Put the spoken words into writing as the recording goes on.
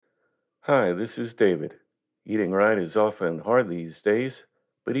Hi, this is David. Eating right is often hard these days,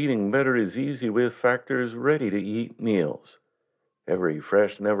 but eating better is easy with Factor's ready to eat meals. Every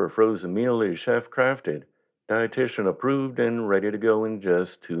fresh, never frozen meal is chef crafted, dietitian approved, and ready to go in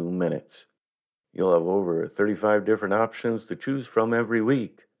just 2 minutes. You'll have over 35 different options to choose from every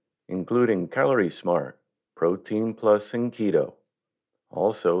week, including Calorie Smart, Protein Plus, and Keto.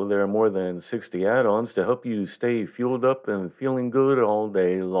 Also, there are more than 60 add ons to help you stay fueled up and feeling good all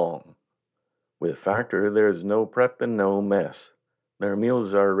day long. With Factor, there's no prep and no mess. Their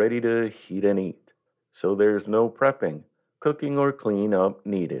meals are ready to heat and eat, so there's no prepping, cooking, or clean up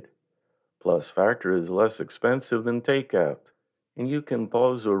needed. Plus, Factor is less expensive than takeout, and you can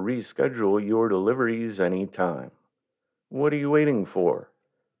pause or reschedule your deliveries anytime. What are you waiting for?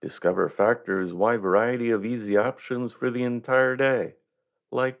 Discover Factor's wide variety of easy options for the entire day,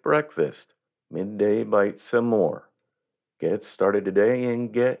 like breakfast, midday bites, and more. Get started today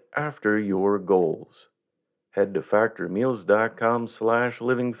and get after your goals. Head to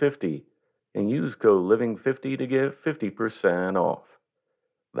factormeals.com/living50 and use code living50 to get 50% off.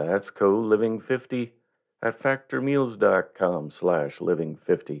 That's code living50 at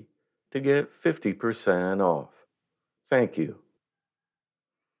factormeals.com/living50 to get 50% off. Thank you.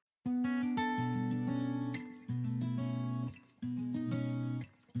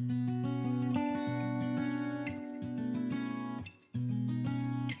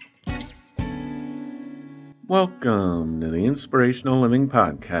 Welcome to the Inspirational Living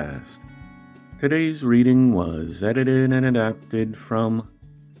Podcast. Today's reading was edited and adapted from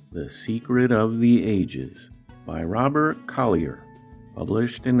The Secret of the Ages by Robert Collier,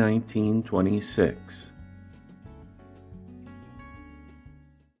 published in 1926.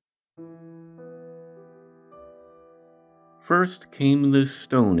 First came the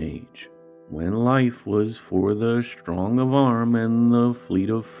Stone Age, when life was for the strong of arm and the fleet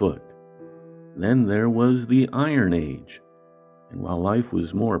of foot. Then there was the Iron Age, and while life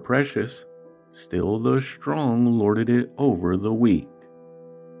was more precious, still the strong lorded it over the weak.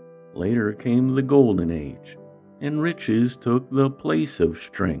 Later came the Golden Age, and riches took the place of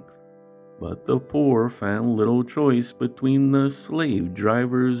strength, but the poor found little choice between the slave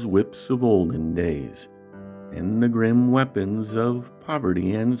drivers' whips of olden days and the grim weapons of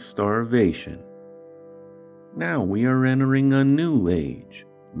poverty and starvation. Now we are entering a new age,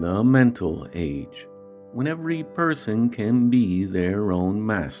 the mental age, when every person can be their own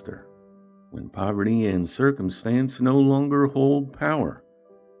master, when poverty and circumstance no longer hold power,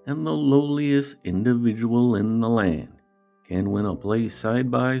 and the lowliest individual in the land can win a place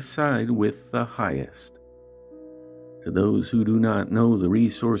side by side with the highest. To those who do not know the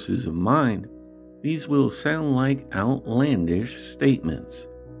resources of mind, these will sound like outlandish statements,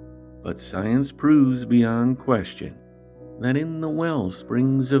 but science proves beyond question that in the well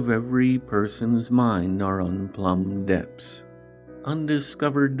springs of every person's mind are unplumbed depths,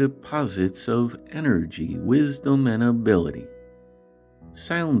 undiscovered deposits of energy, wisdom, and ability.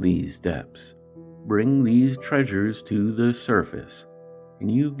 Sound these depths, bring these treasures to the surface,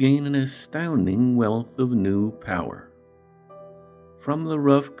 and you gain an astounding wealth of new power. From the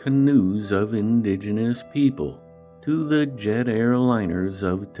rough canoes of indigenous people to the jet airliners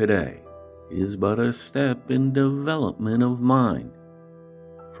of today is but a step in development of mind.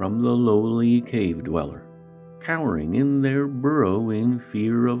 From the lowly cave dweller, cowering in their burrow in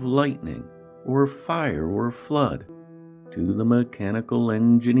fear of lightning or fire or flood, to the mechanical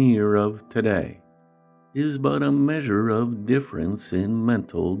engineer of today is but a measure of difference in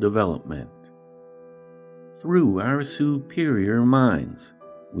mental development. Through our superior minds,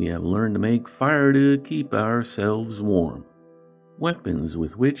 we have learned to make fire to keep ourselves warm, weapons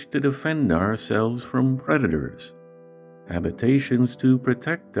with which to defend ourselves from predators, habitations to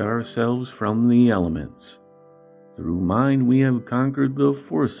protect ourselves from the elements. Through mind we have conquered the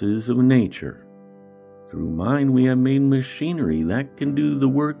forces of nature. Through mind we have made machinery that can do the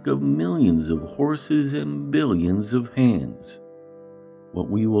work of millions of horses and billions of hands.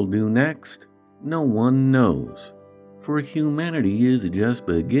 What we will do next, no one knows, for humanity is just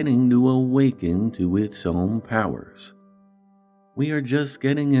beginning to awaken to its own powers. We are just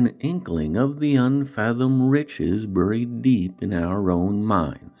getting an inkling of the unfathomed riches buried deep in our own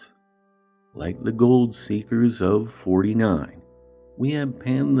minds. Like the gold seekers of 49, we have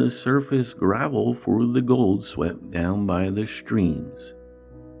panned the surface gravel for the gold swept down by the streams.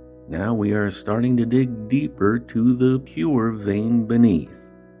 Now we are starting to dig deeper to the pure vein beneath.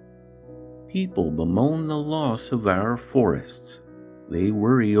 People bemoan the loss of our forests. They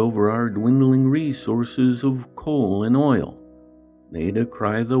worry over our dwindling resources of coal and oil. They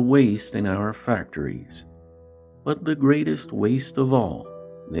decry the waste in our factories. But the greatest waste of all,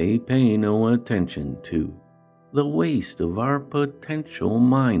 they pay no attention to the waste of our potential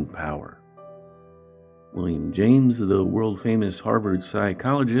mind power. William James, the world-famous Harvard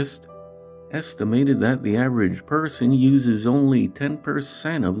psychologist, estimated that the average person uses only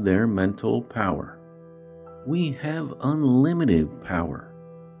 10% of their mental power. We have unlimited power,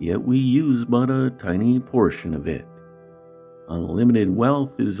 yet we use but a tiny portion of it. Unlimited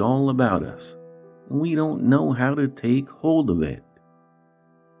wealth is all about us, and we don't know how to take hold of it.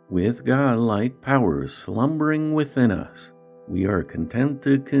 With God-like power slumbering within us, we are content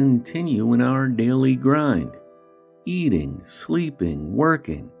to continue in our daily grind, eating, sleeping,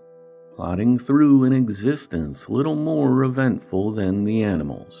 working, plodding through an existence little more eventful than the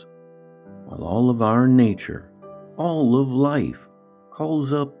animals, while all of our nature, all of life,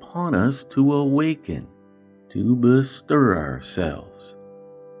 calls upon us to awaken, to bestir ourselves.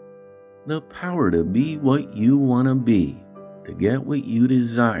 The power to be what you want to be, to get what you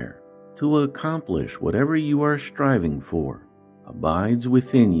desire, to accomplish whatever you are striving for, abides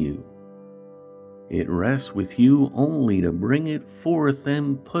within you. It rests with you only to bring it forth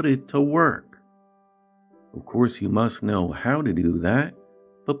and put it to work. Of course, you must know how to do that,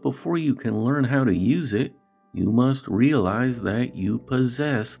 but before you can learn how to use it, you must realize that you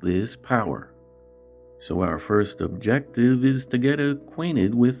possess this power. So our first objective is to get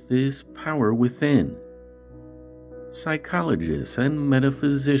acquainted with this power within. Psychologists and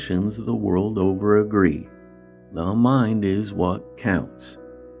metaphysicians the world over agree. The mind is what counts.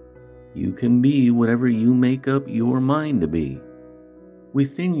 You can be whatever you make up your mind to be.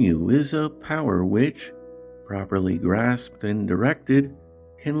 Within you is a power which, properly grasped and directed,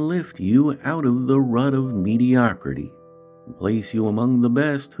 can lift you out of the rut of mediocrity and place you among the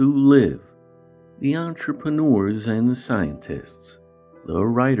best who live, the entrepreneurs and scientists, the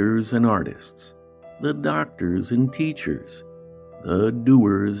writers and artists, the doctors and teachers, the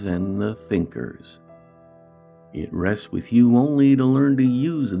doers and the thinkers. It rests with you only to learn to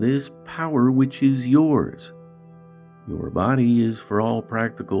use this power which is yours. Your body is for all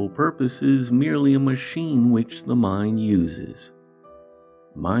practical purposes merely a machine which the mind uses.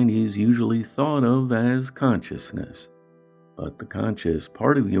 Mind is usually thought of as consciousness, but the conscious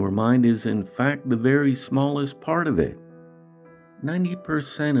part of your mind is in fact the very smallest part of it.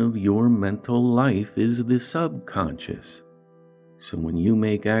 90% of your mental life is the subconscious. So when you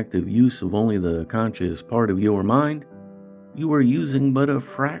make active use of only the conscious part of your mind, you are using but a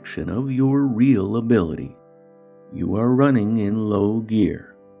fraction of your real ability. You are running in low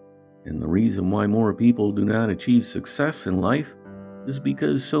gear. And the reason why more people do not achieve success in life is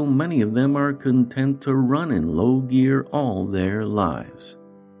because so many of them are content to run in low gear all their lives.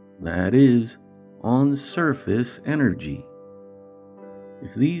 That is, on surface energy.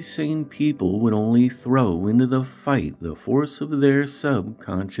 If these same people would only throw into the fight the force of their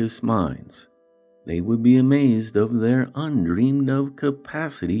subconscious minds, they would be amazed of their undreamed of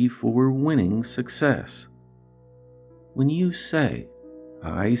capacity for winning success. When you say,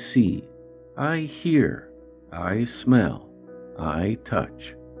 I see, I hear, I smell, I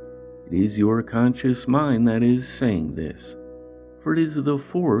touch, it is your conscious mind that is saying this, for it is the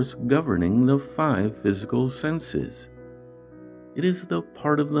force governing the 5 physical senses. It is the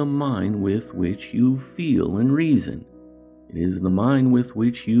part of the mind with which you feel and reason. It is the mind with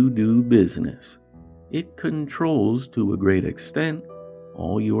which you do business. It controls, to a great extent,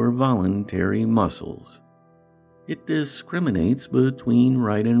 all your voluntary muscles. It discriminates between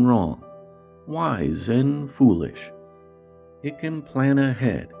right and wrong, wise and foolish. It can plan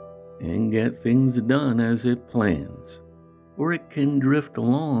ahead and get things done as it plans, or it can drift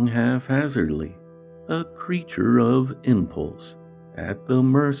along haphazardly, a creature of impulse, at the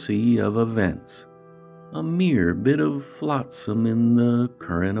mercy of events, a mere bit of flotsam in the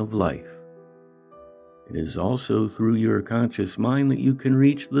current of life. It is also through your conscious mind that you can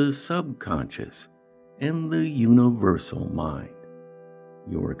reach the subconscious and the universal mind.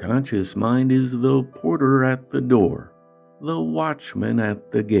 Your conscious mind is the porter at the door, the watchman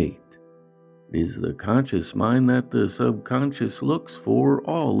at the gate. It is the conscious mind that the subconscious looks for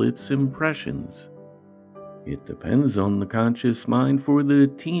all its impressions. It depends on the conscious mind for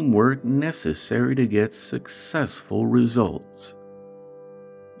the teamwork necessary to get successful results.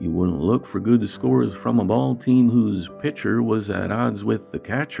 You wouldn't look for good scores from a ball team whose pitcher was at odds with the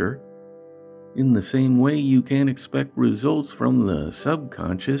catcher. In the same way, you can't expect results from the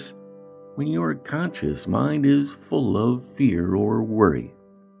subconscious when your conscious mind is full of fear or worry,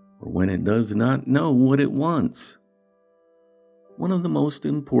 or when it does not know what it wants. One of the most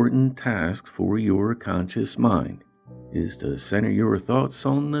important tasks for your conscious mind is to center your thoughts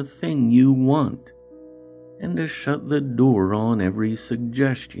on the thing you want. and to shut the door on every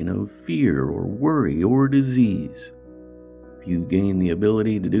suggestion of fear or worry or disease. If you gain the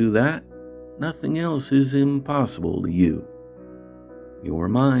ability to do that, nothing else is impossible to you. Your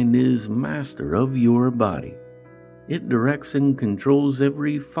mind is master of your body. It directs and controls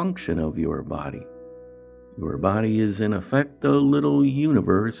every function of your body. Your body is in effect a little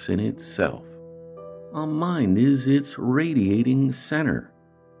universe in itself. A mind is its radiating center,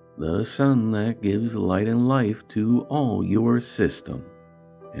 the sun that gives light and life to all your system,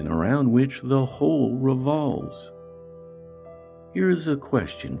 and around which the whole revolves. Here's a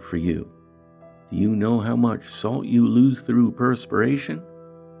question for you. Do you know how much salt you lose through perspiration?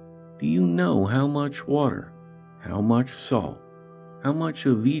 Do you know how much water, how much salt, how much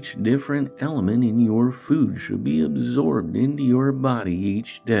of each different element in your food should be absorbed into your body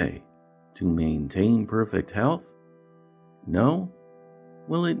each day to maintain perfect health? No?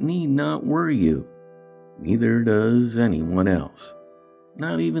 Well, it need not worry you. Neither does anyone else.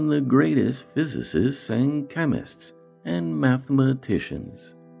 Not even the greatest physicists and chemists and mathematicians.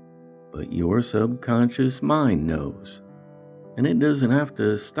 But your subconscious mind knows. And it doesn't have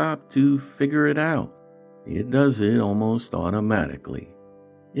to stop to figure it out. It does it almost automatically.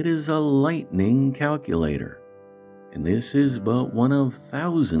 It is a lightning calculator. And this is but one of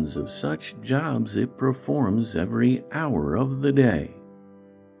thousands of such jobs it performs every hour of the day.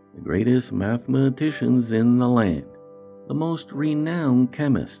 The greatest mathematicians in the land, the most renowned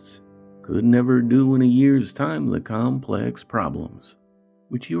chemists, could never do in a year's time the complex problems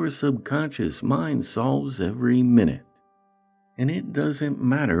which your subconscious mind solves every minute. And it doesn't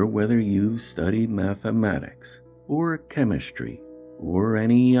matter whether you've studied mathematics, or chemistry, or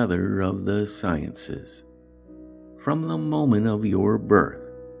any other of the sciences. From the moment of your birth,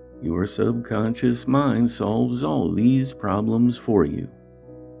 your subconscious mind solves all these problems for you.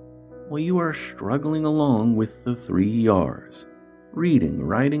 While you are struggling along with the 3 R's, reading,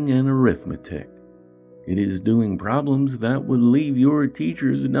 writing, and arithmetic, it is doing problems that would leave your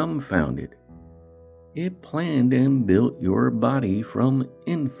teachers dumbfounded. It planned and built your body from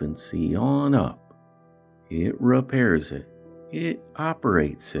infancy on up. It repairs it. It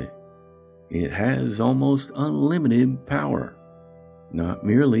operates it. It has almost unlimited power, not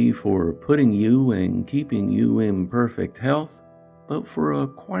merely for putting you and keeping you in perfect health, but for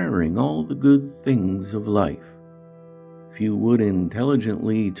acquiring all the good things of life. If you would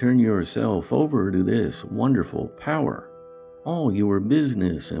intelligently turn yourself over to this wonderful power, all your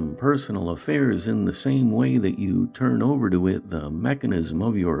business and personal affairs in the same way that you turn over to it the mechanism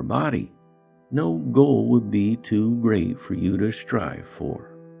of your body, no goal would be too great for you to strive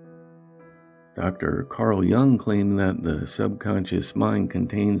for. Dr. Carl Jung claimed that the subconscious mind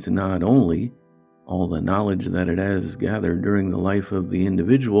contains not only all the knowledge that it has gathered during the life of the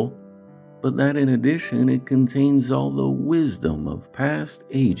individual, but that in addition it contains all the wisdom of past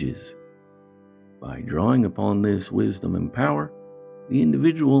ages. By drawing upon this wisdom and power, the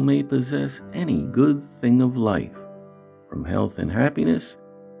individual may possess any good thing of life, from health and happiness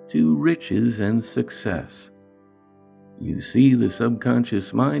to riches and success. You see, the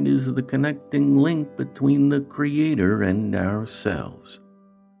subconscious mind is the connecting link between the Creator and ourselves,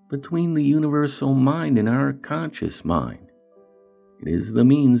 between the universal mind and our conscious mind. It is the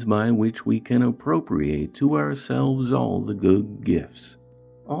means by which we can appropriate to ourselves all the good gifts,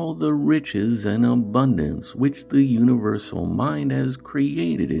 all the riches and abundance which the universal mind has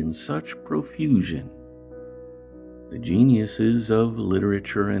created in such profusion. The geniuses of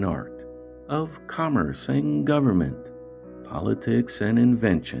literature and art, of commerce and government, politics and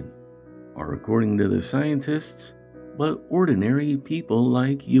invention, are, according to the scientists, but ordinary people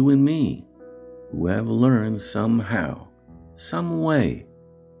like you and me, who have learned somehow, some way,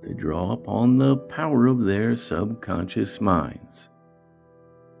 to draw upon the power of their subconscious minds.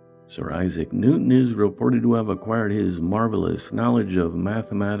 Sir Isaac Newton is reported to have acquired his marvelous knowledge of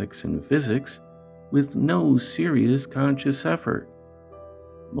mathematics and physics with no serious conscious effort.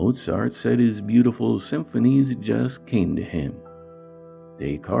 Mozart said his beautiful symphonies just came to him.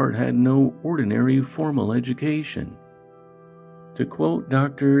 Descartes had no ordinary formal education. To quote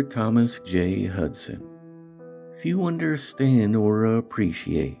Dr. Thomas J. Hudson, few understand or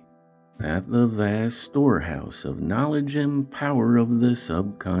appreciate that the vast storehouse of knowledge and power of the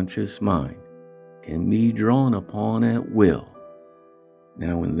subconscious mind can be drawn upon at will.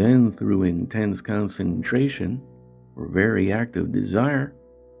 Now and then, through intense concentration or very active desire,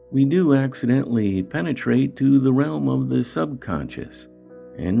 we do accidentally penetrate to the realm of the subconscious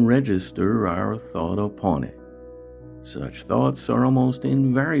and register our thought upon it. Such thoughts are almost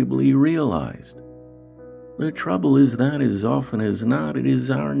invariably realized. The trouble is that as often as not, it is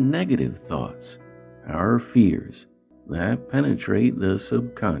our negative thoughts, our fears, that penetrate the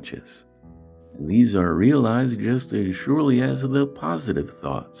subconscious. These are realized just as surely as the positive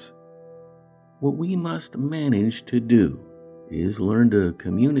thoughts. What we must manage to do is learn to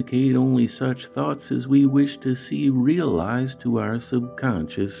communicate only such thoughts as we wish to see realized to our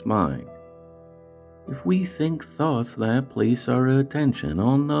subconscious mind. If we think thoughts that place our attention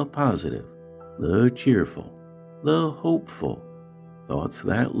on the positive, the cheerful, the hopeful, thoughts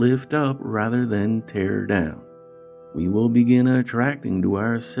that lift up rather than tear down, we will begin attracting to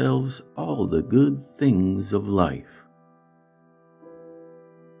ourselves all the good things of life.